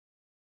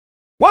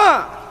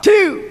1,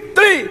 2,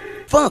 3,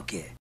 funk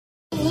it.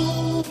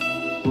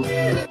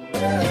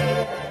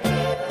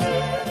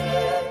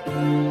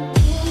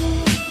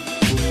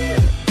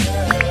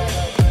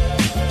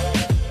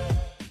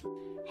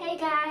 Hey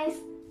guys,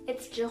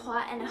 it's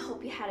Zhihua and I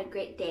hope you had a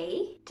great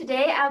day.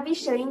 Today I'll be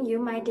showing you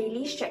my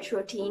daily stretch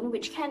routine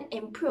which can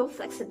improve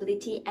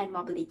flexibility and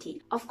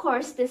mobility. Of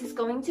course, this is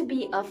going to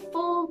be a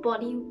full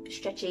body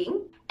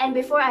stretching. And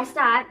before I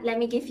start, let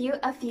me give you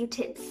a few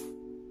tips.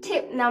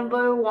 Tip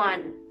number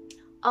 1.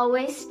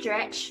 Always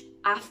stretch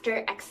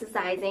after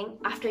exercising,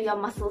 after your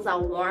muscles are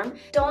warm.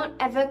 Don't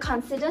ever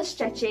consider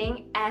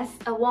stretching as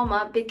a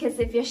warm-up because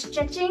if you're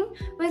stretching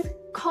with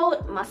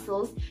cold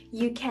muscles,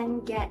 you can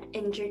get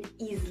injured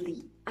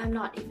easily. I'm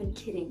not even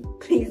kidding.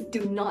 Please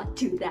do not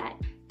do that.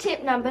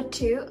 Tip number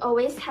 2,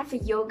 always have a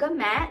yoga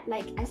mat,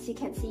 like as you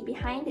can see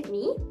behind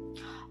me,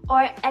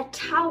 or a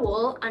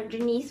towel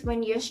underneath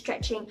when you're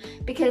stretching,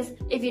 because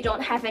if you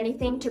don't have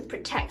anything to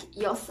protect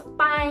your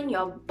spine,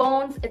 your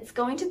bones, it's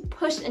going to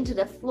push into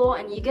the floor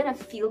and you're gonna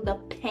feel the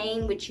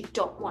pain which you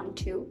don't want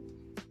to.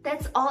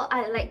 That's all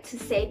I like to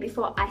say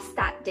before I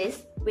start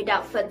this.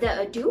 Without further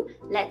ado,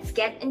 let's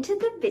get into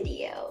the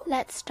video.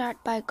 Let's start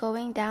by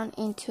going down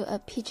into a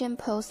pigeon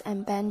pose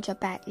and bend your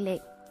back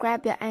leg.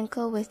 Grab your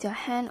ankle with your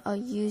hand or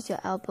use your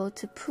elbow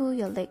to pull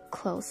your leg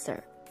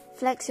closer.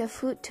 Flex your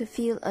foot to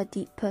feel a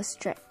deeper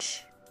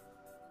stretch.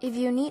 If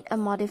you need a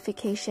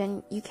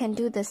modification, you can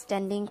do the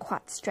standing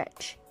quad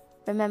stretch.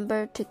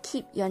 Remember to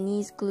keep your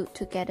knees glued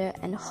together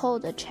and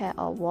hold a chair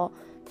or wall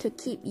to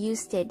keep you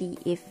steady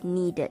if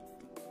needed.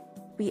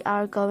 We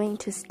are going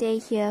to stay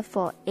here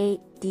for 8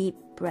 deep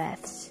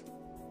breaths.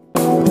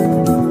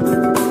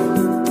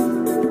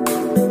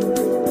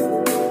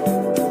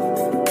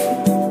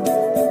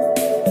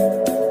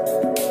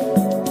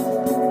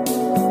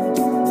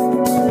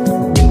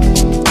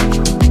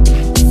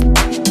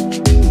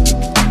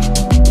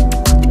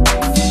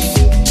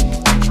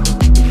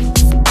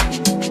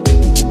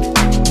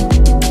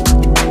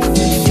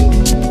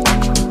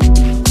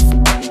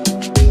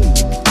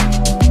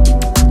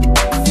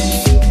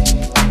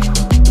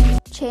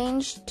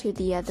 Change to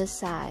the other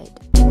side.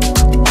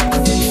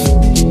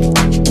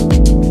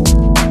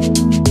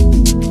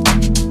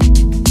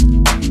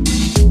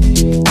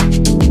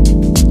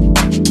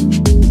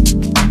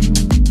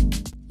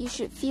 You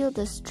should feel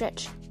the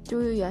stretch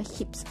through your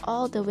hips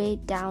all the way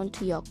down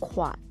to your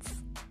quads.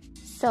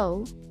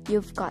 So,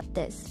 you've got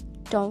this.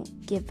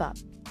 Don't give up.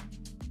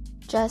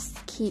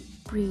 Just keep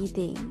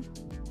breathing.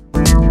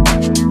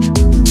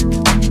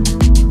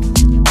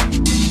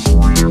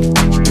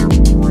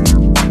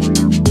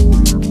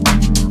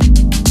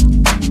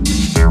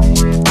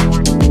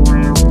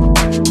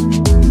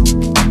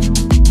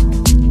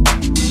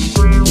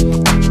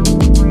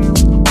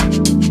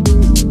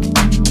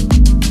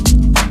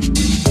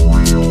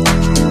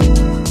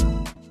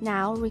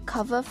 Now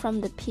recover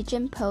from the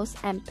pigeon pose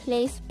and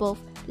place both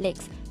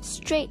legs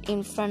straight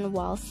in front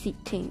while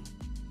sitting.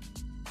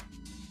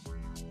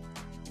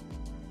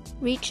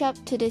 Reach up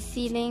to the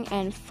ceiling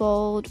and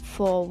fold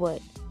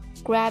forward.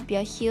 Grab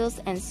your heels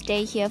and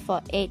stay here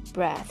for 8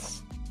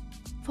 breaths.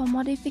 For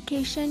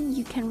modification,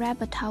 you can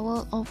wrap a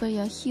towel over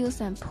your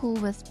heels and pull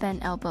with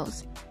bent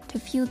elbows to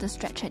feel the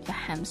stretch at your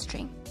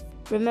hamstring.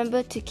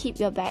 Remember to keep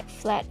your back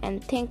flat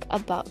and think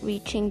about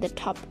reaching the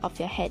top of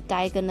your head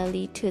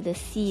diagonally to the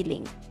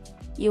ceiling.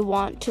 You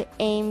want to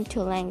aim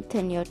to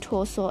lengthen your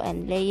torso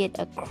and lay it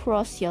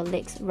across your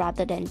legs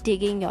rather than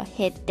digging your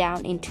head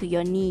down into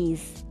your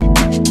knees.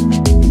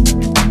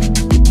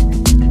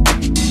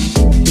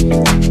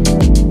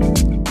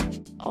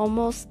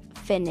 Almost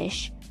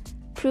finished.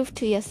 Prove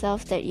to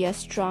yourself that you're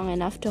strong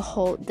enough to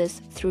hold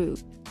this through.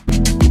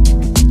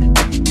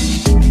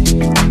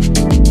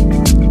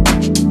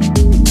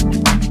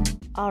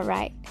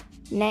 Alright,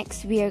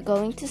 next we are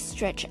going to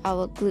stretch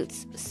our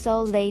glutes,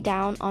 so lay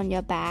down on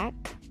your back.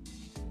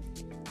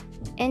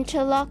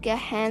 Interlock your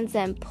hands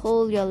and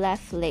pull your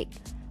left leg.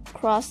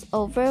 Cross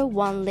over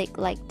one leg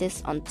like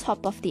this on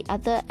top of the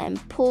other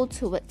and pull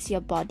towards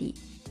your body.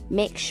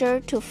 Make sure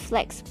to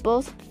flex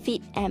both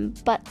feet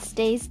and butt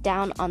stays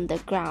down on the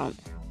ground.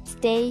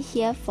 Stay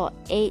here for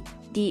 8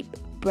 deep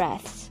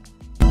breaths.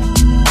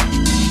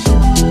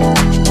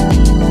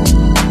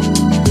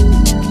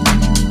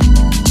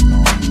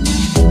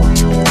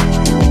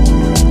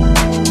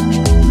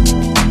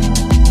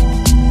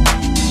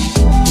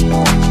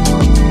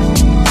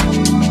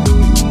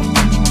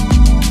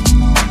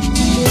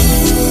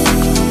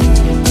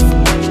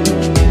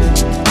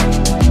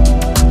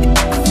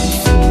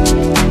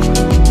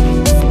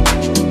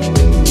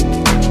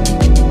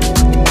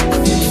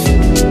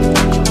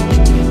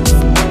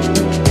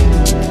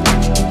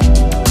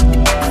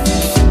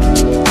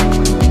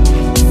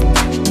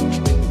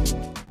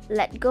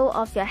 Let go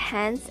of your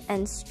hands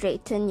and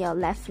straighten your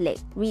left leg.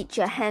 Reach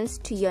your hands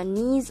to your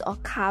knees or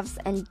calves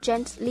and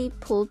gently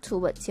pull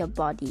towards your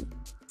body.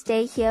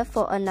 Stay here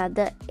for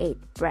another 8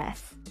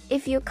 breaths.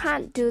 If you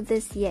can't do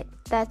this yet,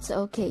 that's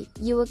okay.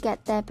 You will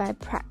get there by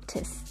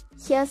practice.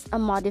 Here's a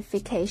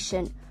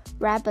modification.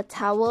 Wrap a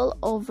towel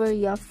over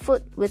your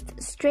foot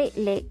with straight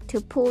leg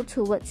to pull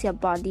towards your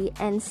body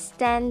and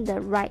stand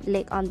the right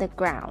leg on the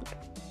ground.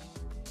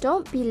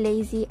 Don't be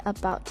lazy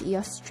about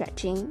your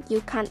stretching.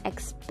 You can't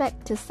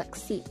expect to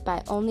succeed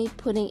by only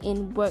putting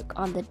in work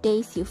on the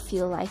days you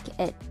feel like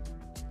it.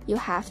 You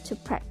have to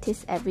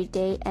practice every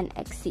day and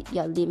exceed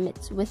your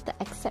limits with the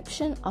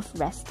exception of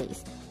rest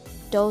days.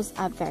 Those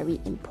are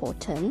very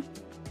important.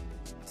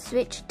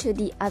 Switch to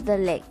the other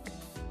leg.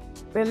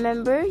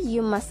 Remember,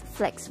 you must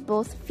flex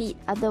both feet,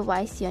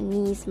 otherwise your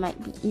knees might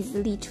be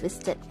easily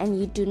twisted and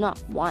you do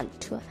not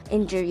want to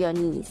injure your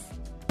knees.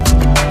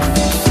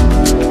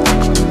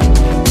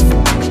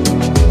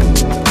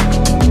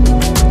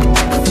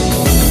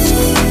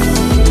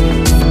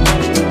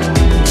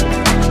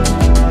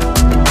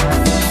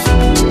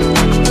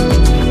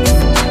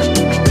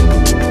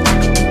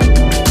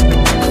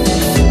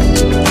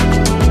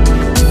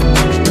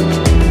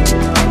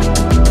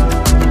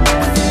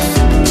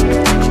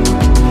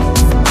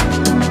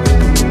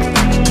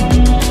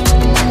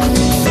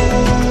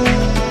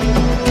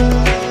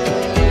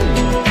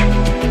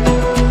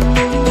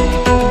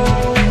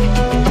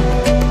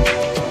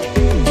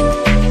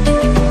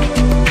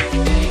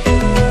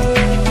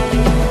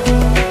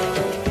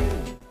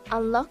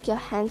 Unlock your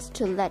hands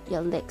to let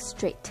your legs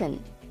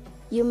straighten.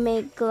 You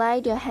may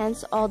glide your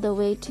hands all the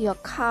way to your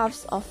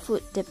calves or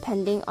foot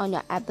depending on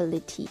your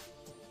ability.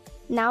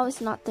 Now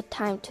is not the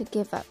time to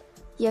give up.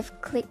 You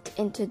have clicked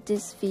into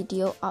this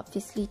video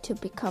obviously to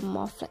become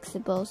more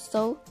flexible,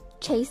 so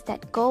chase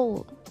that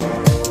goal.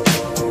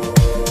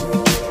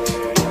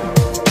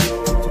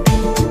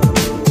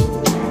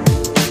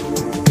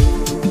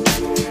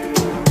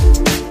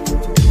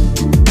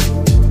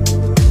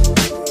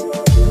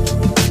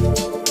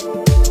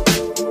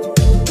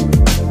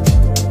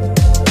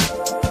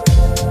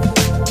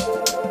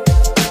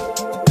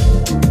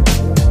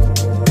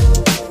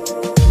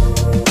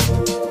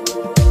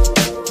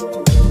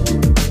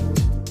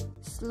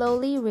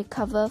 Slowly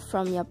recover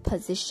from your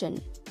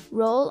position.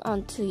 Roll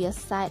onto your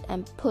side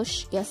and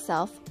push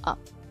yourself up.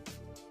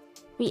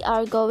 We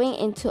are going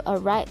into a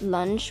right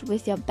lunge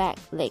with your back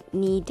leg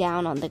knee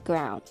down on the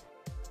ground.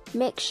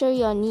 Make sure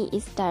your knee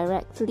is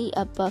directly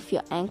above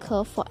your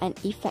ankle for an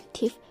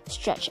effective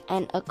stretch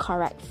and a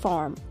correct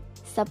form.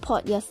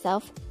 Support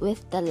yourself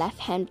with the left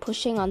hand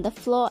pushing on the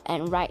floor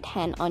and right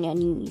hand on your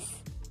knees.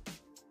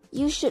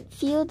 You should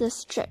feel the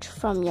stretch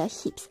from your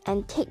hips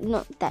and take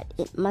note that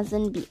it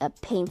mustn't be a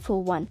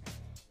painful one.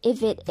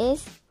 If it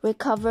is,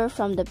 recover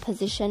from the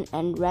position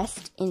and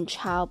rest in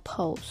child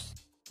pose.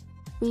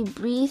 We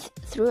breathe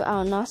through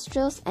our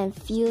nostrils and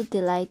feel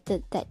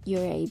delighted that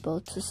you're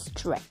able to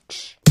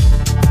stretch.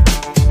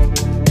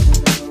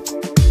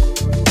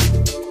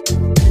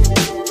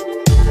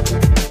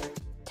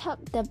 Tuck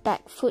the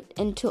back foot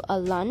into a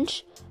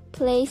lunge.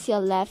 Place your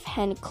left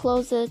hand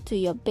closer to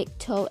your big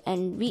toe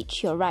and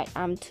reach your right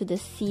arm to the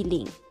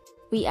ceiling.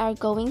 We are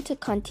going to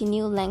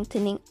continue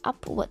lengthening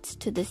upwards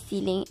to the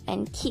ceiling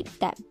and keep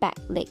that back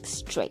leg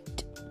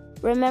straight.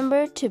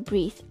 Remember to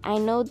breathe. I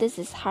know this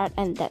is hard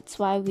and that's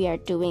why we are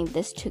doing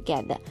this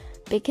together,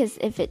 because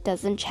if it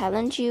doesn't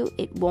challenge you,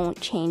 it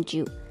won't change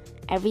you.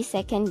 Every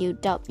second you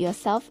doubt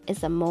yourself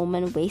is a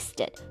moment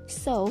wasted,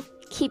 so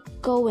keep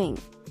going.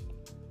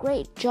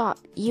 Great job,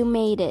 you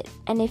made it,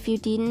 and if you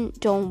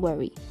didn't, don't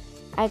worry.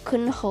 I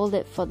couldn't hold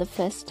it for the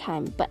first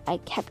time, but I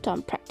kept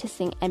on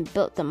practicing and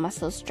built the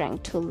muscle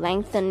strength to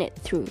lengthen it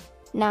through.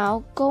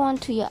 Now, go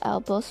onto your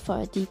elbows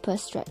for a deeper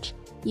stretch.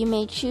 You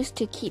may choose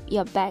to keep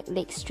your back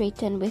leg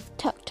straightened with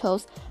tucked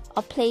toes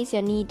or place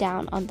your knee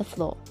down on the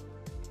floor.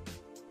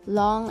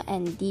 Long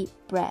and deep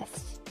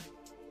breaths.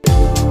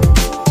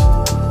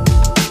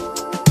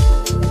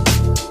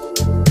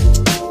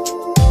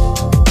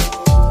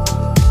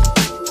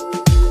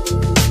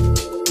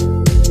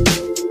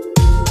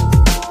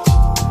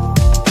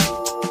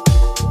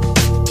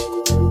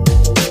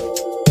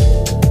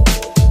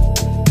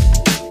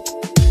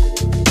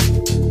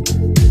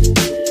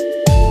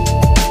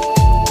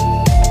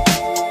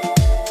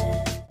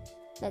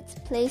 Let's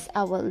place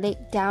our leg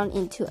down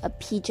into a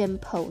pigeon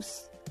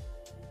pose.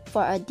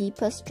 For a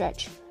deeper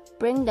stretch,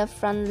 bring the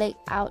front leg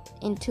out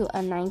into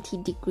a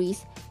 90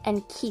 degrees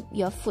and keep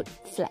your foot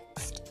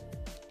flexed.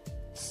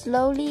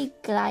 Slowly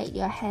glide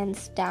your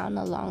hands down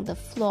along the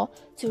floor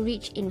to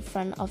reach in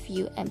front of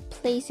you and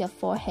place your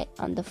forehead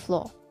on the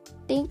floor.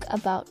 Think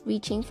about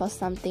reaching for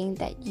something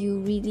that you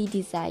really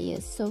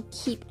desire, so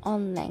keep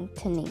on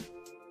lengthening.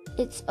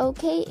 It's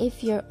okay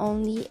if you're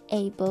only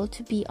able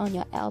to be on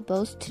your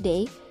elbows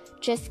today.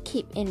 Just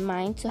keep in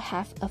mind to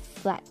have a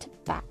flat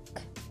back.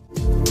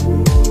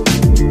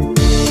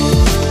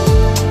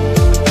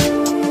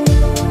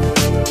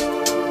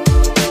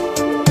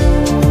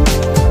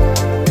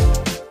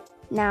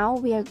 Now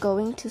we are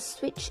going to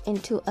switch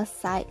into a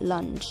side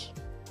lunge.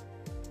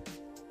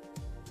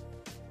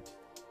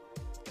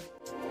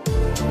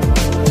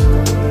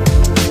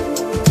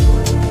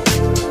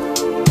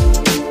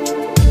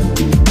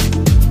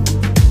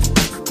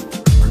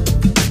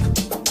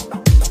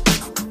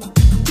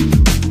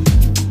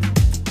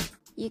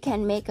 You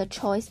can make a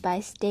choice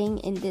by staying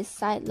in this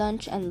side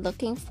lunge and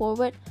looking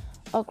forward,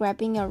 or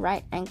grabbing your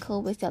right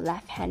ankle with your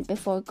left hand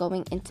before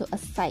going into a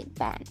side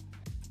bend.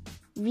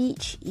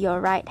 Reach your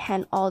right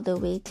hand all the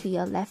way to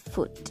your left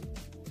foot.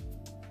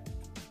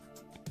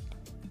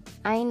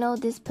 I know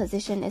this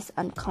position is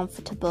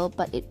uncomfortable,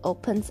 but it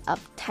opens up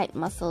tight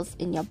muscles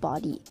in your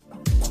body.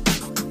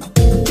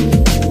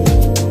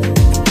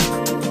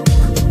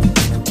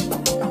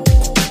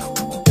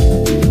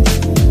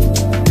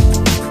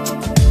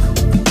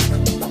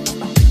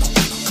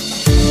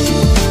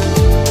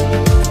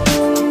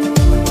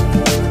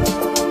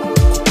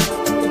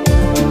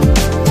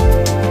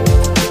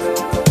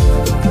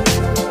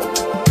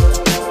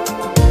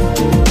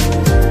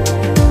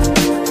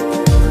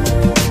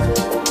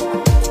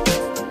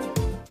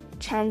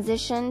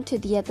 Transition to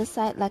the other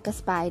side like a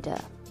spider.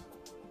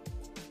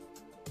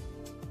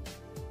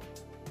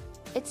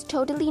 It's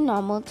totally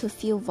normal to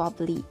feel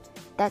wobbly.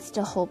 That's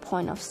the whole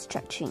point of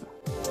stretching.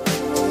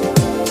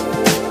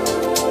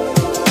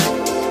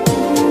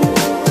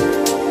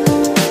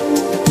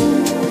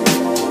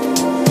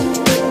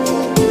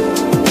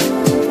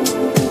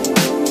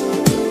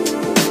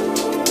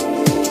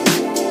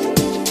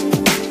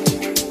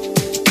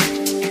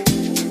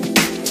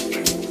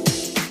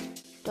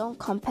 Don't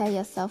compare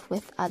yourself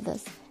with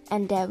others,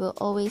 and there will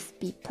always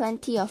be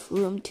plenty of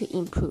room to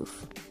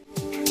improve.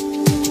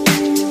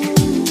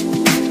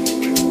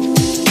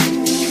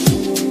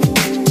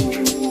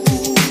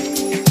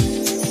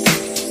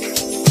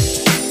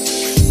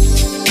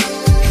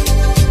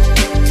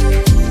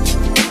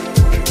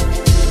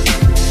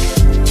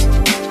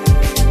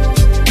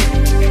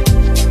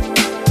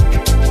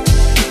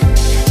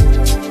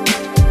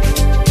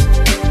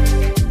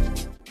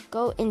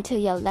 Go into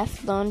your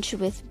left lunge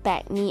with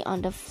back knee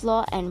on the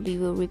floor, and we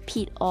will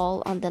repeat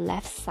all on the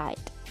left side.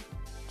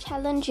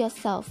 Challenge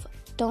yourself,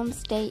 don't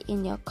stay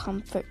in your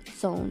comfort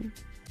zone.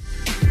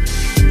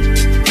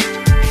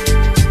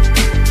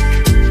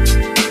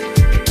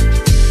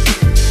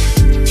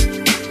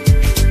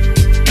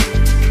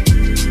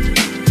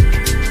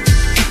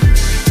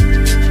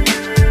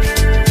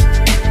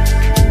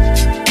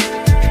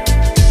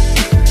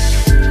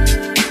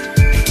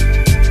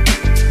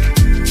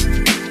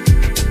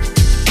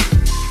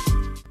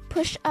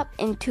 Push up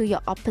into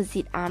your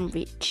opposite arm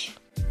reach.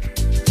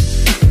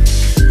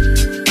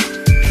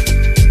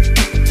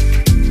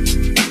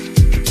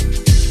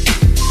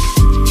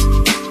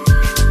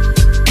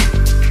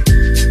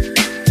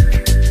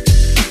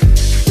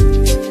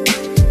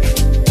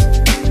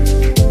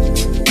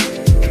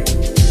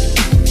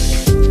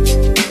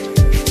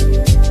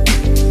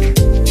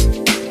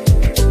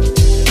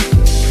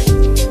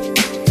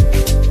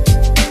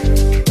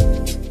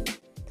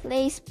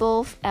 Place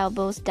both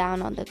elbows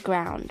down on the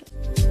ground.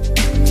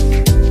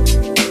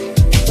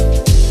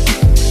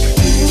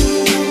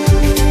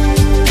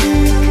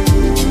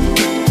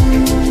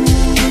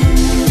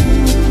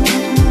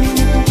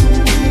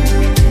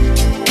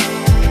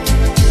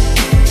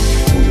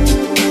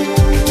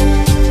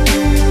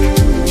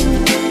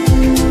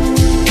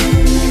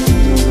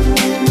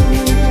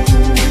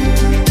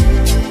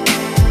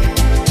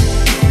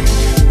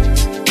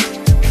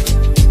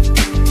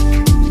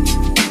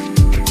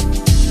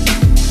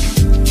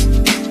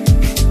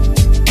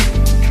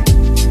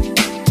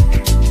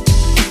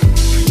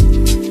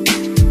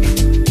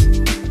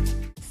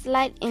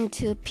 Slide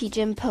into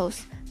pigeon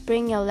pose.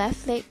 Bring your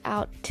left leg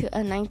out to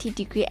a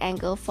 90-degree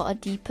angle for a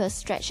deeper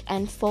stretch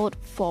and fold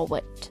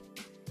forward.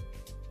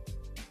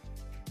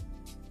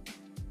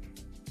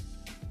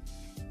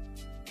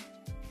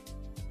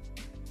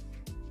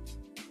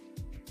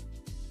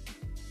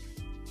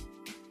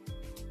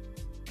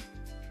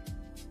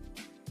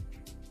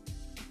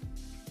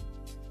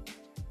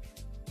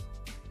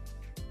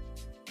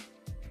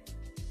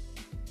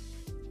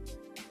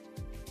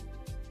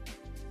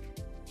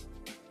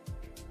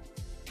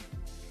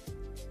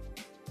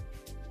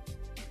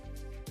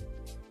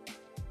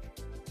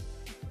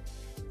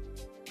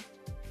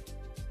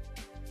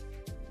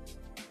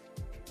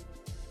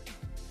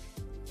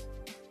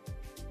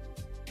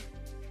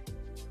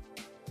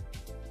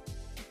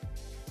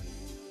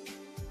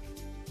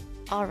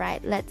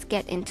 Alright, let's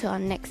get into our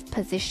next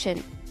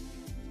position.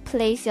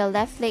 Place your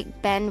left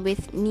leg bent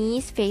with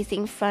knees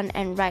facing front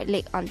and right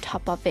leg on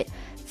top of it.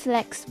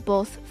 Flex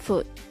both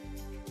foot.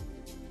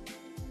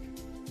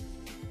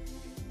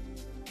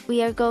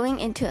 We are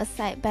going into a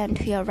side bend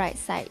to your right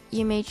side.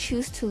 You may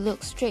choose to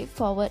look straight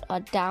forward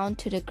or down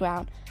to the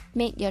ground.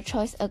 Make your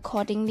choice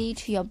accordingly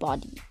to your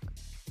body.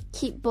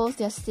 Keep both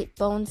your sit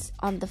bones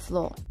on the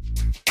floor.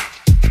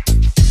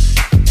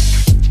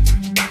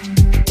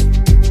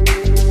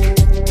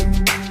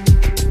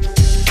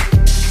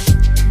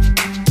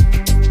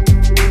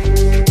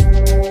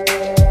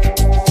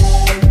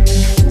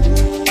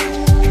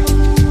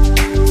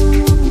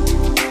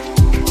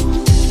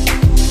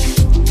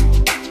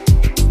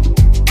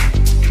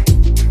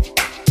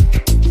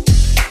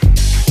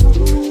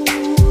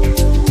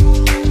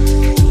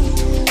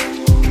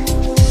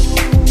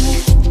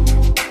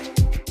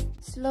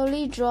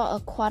 draw a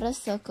quarter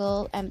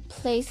circle and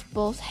place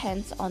both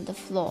hands on the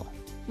floor.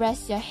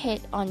 Rest your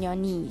head on your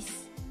knees.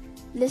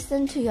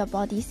 Listen to your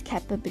body's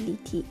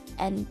capability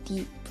and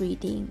deep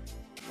breathing.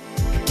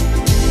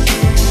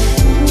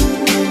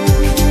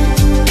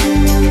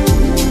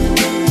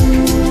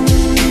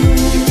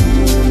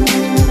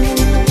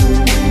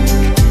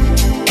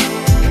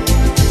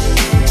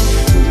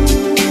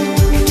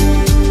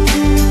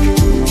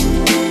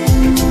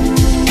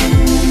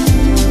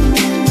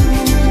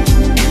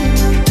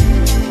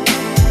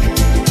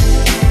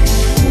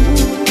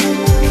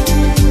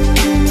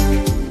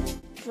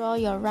 Draw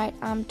your right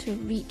arm to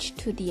reach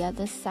to the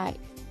other side.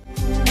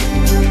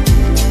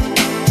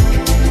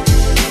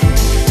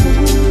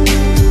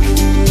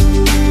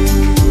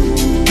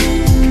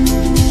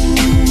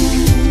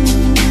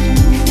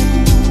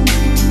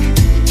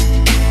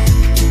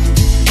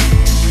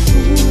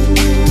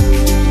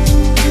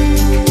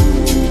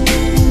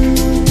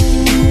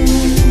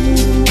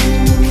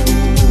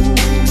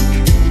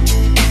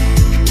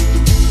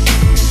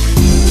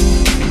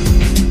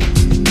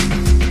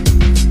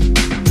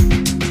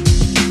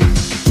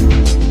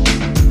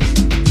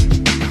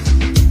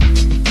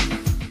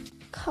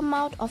 Come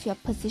out of your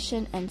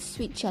position and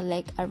switch your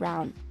leg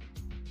around.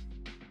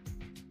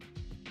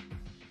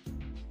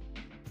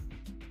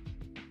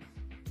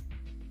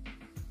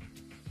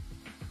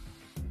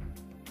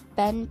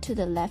 Bend to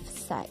the left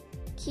side.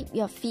 Keep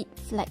your feet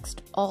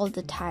flexed all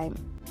the time.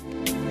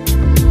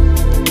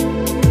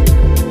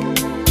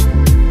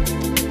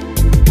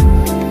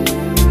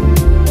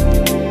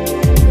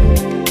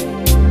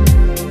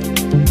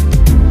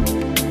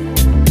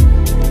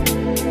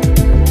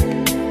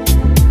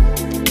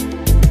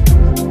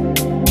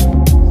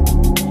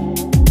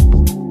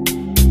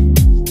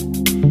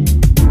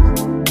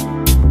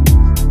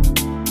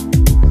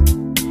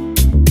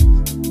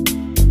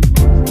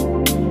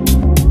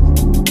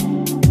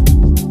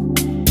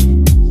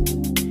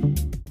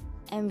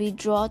 And we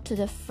draw to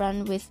the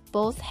front with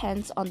both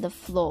hands on the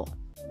floor.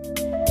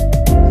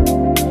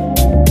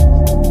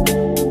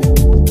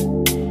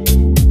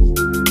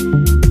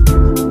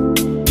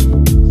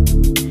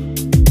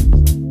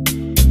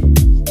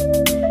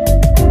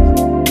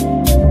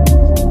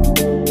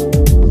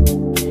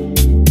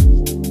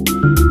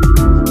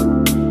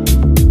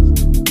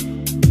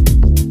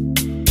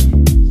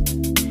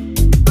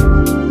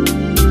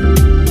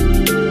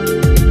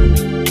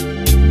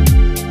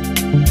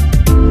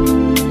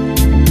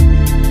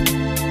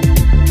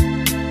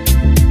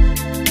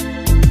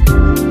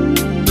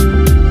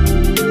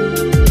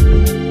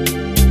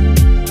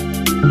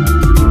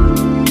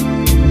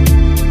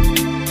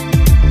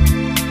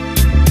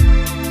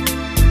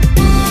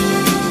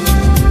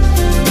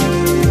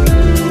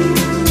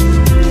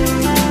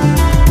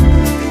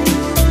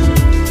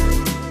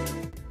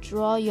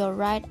 Draw your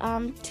right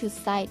arm to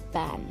side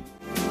bend.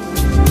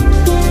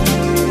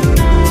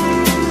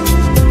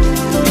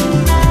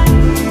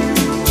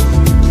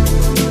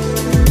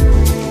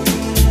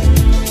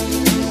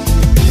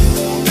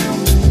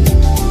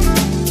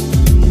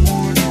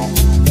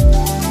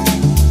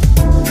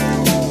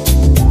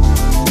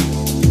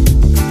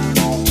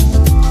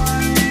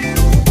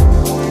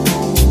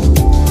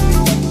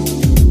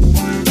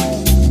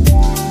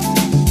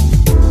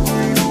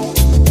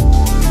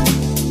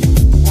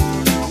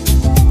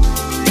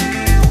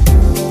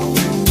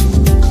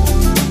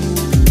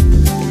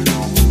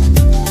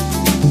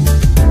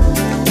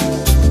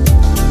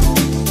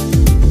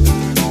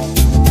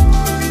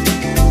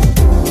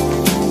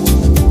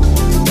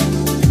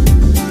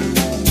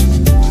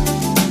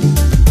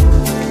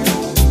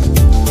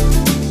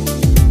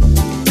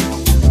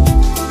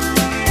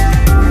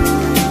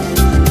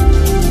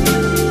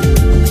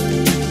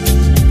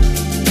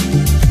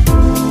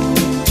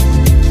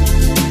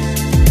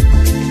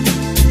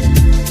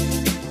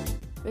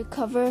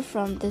 Recover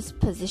from this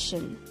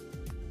position.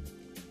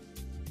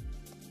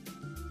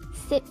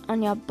 Sit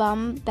on your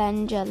bum,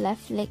 bend your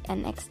left leg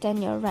and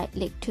extend your right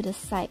leg to the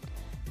side.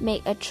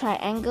 Make a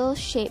triangle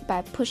shape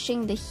by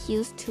pushing the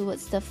heels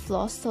towards the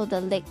floor so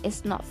the leg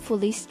is not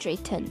fully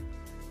straightened.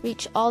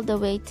 Reach all the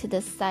way to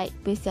the side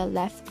with your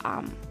left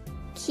arm.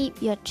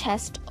 Keep your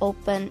chest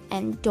open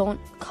and don't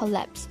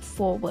collapse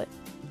forward.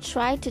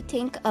 Try to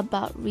think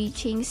about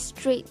reaching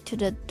straight to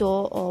the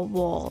door or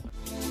wall.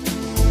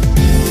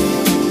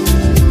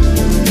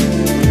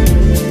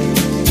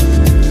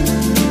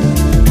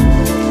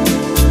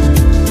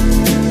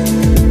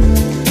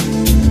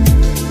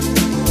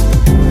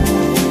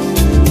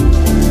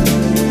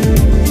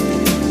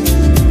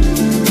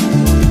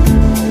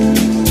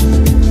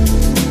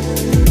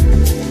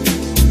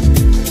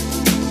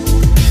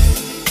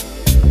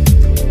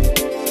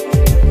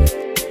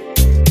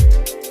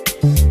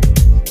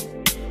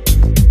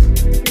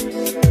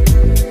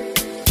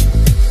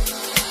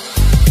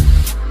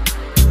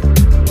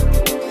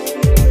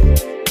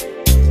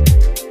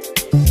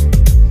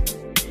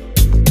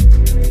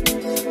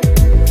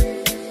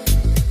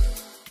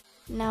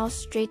 Now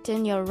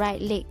straighten your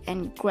right leg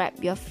and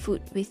grab your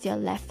foot with your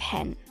left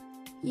hand.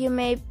 You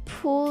may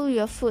pull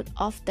your foot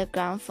off the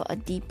ground for a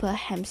deeper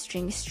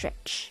hamstring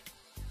stretch.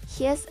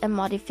 Here's a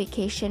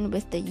modification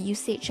with the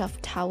usage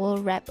of towel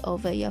wrap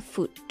over your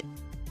foot.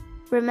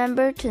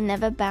 Remember to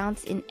never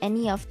bounce in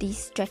any of these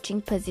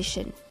stretching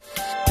positions.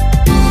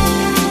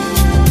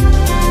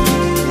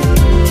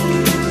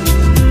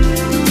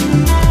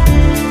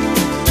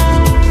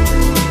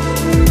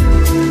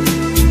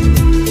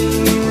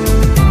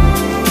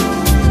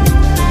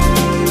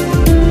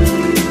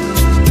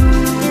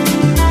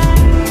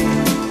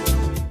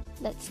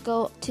 Let's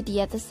go to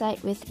the other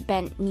side with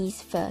bent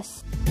knees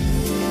first.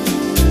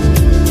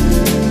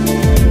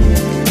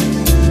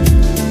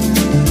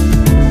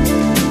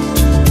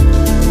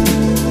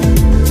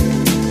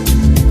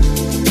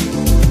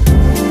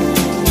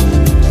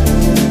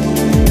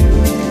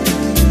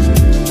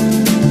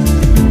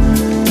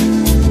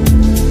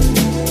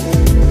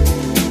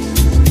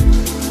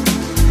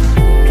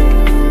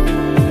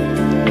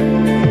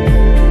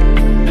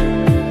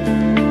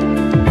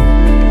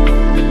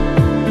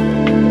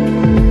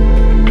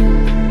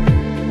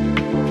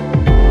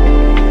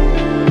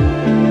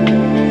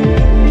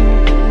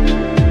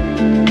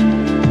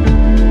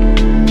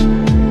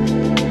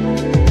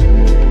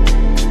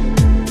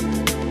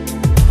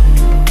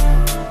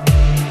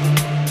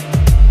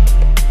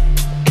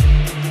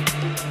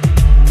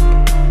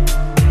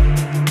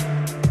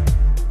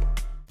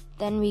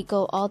 Then we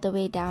go all the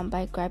way down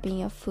by grabbing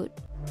your foot.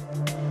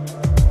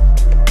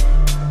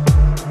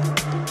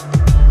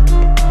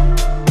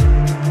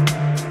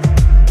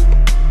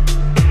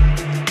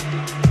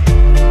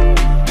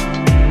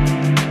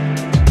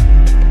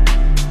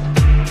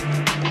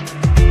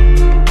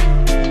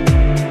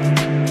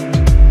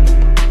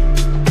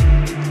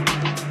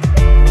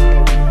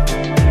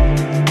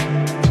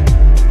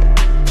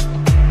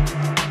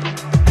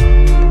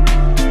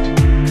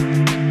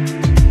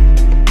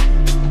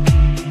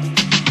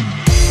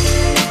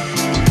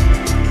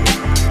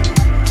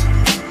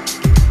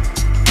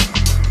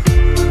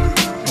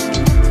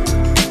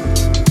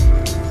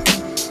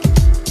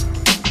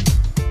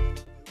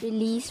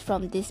 Release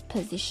from this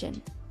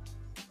position.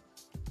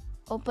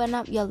 Open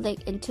up your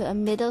leg into a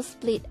middle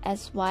split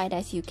as wide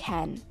as you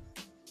can.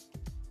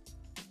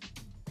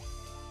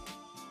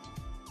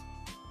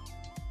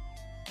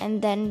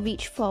 And then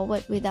reach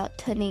forward without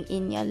turning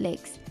in your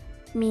legs,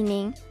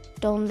 meaning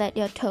don't let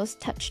your toes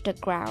touch the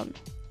ground.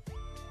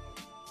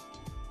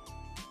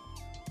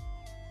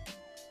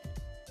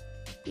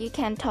 You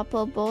can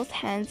topple both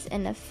hands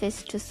in a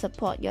fist to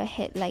support your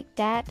head like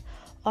that,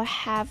 or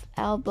have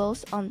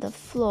elbows on the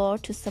floor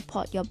to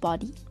support your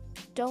body.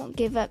 Don't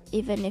give up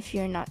even if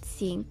you're not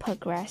seeing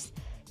progress.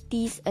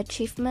 These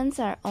achievements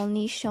are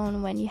only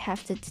shown when you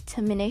have the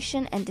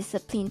determination and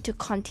discipline to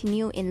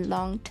continue in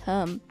long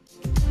term.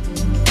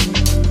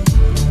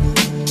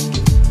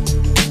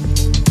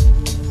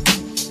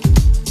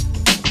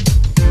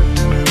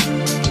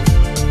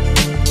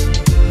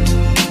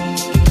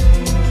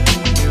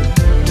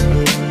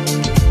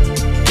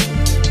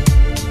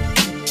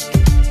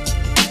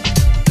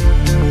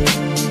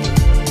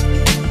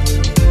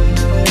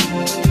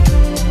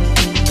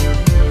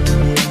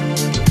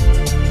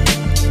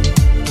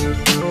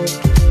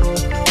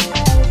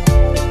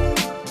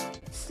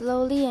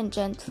 Slowly and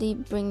gently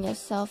bring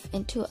yourself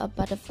into a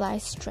butterfly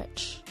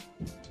stretch.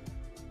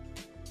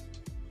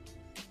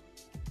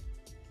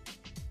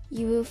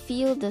 You will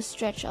feel the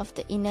stretch of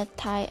the inner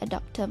thigh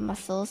adductor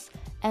muscles,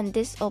 and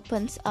this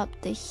opens up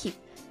the hip,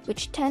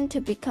 which tend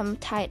to become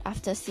tight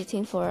after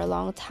sitting for a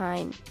long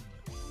time.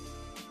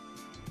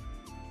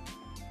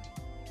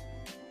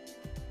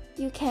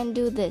 You can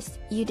do this.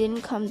 You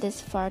didn't come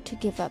this far to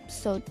give up,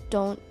 so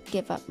don't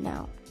give up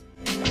now.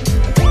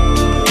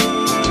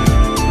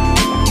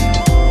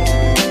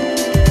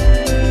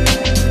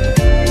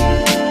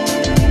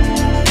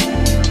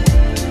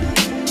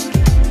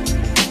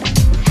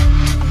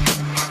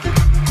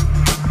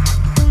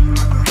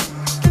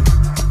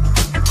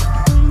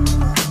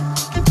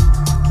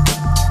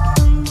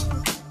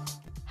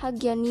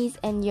 Hug your knees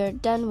and you're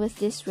done with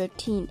this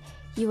routine.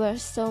 You are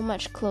so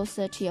much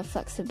closer to your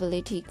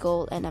flexibility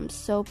goal, and I'm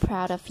so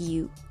proud of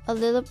you. A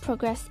little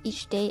progress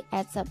each day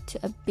adds up to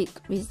a big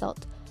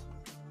result.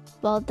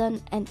 Well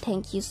done, and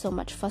thank you so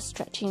much for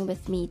stretching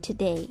with me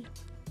today.